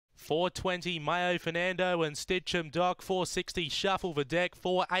420 Mayo Fernando and Stitchem Doc. 460 Shuffle the Deck.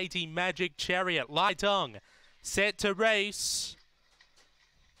 480 Magic Chariot. Lightong set to race.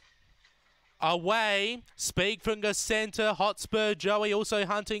 Away, Speakfinger centre, Hotspur Joey also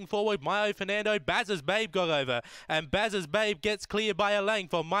hunting forward. Mayo Fernando, Baz's Babe got over, and Baz's Babe gets clear by a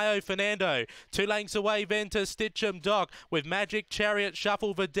length for Mayo Fernando. 2 lengths away then to Stitchem Doc with Magic Chariot,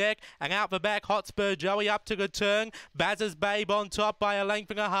 Shuffle the Deck, and out the back Hotspur Joey up to the turn. Baz's Babe on top by a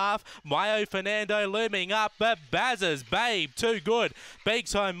length and a half. Mayo Fernando looming up, but Baz's Babe too good.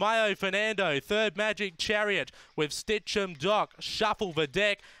 Beaks home Mayo Fernando, third Magic Chariot with Stitchem Doc, Shuffle the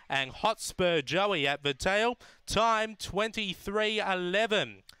Deck, and Hotspur Joey at the tail. Time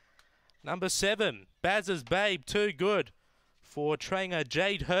 23:11. Number 7, Baz's Babe, too good for trainer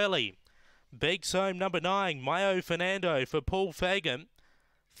Jade Hurley. Beaks home number 9, Mayo Fernando for Paul Fagan.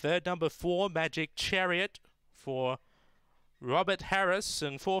 Third number 4, Magic Chariot for Robert Harris.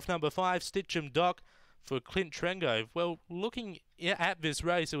 And fourth number 5, Stitchem Doc for Clint Trengo. Well, looking at this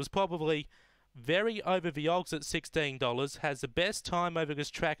race, it was probably very over the odds at $16, has the best time over this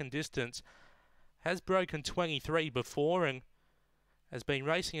track and distance, has broken 23 before and has been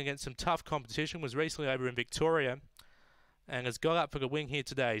racing against some tough competition, was recently over in Victoria and has got up for the win here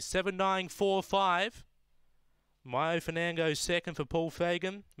today. 7-9-4-5. Mayo Fernando second for Paul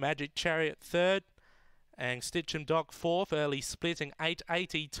Fagan, Magic Chariot third, and Stitchem Doc fourth. Early splitting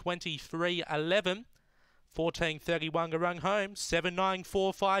 8:80-23:11. 14:31 to run home.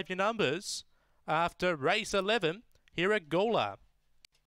 7-9-4-5 your numbers after race 11 here at Gawler.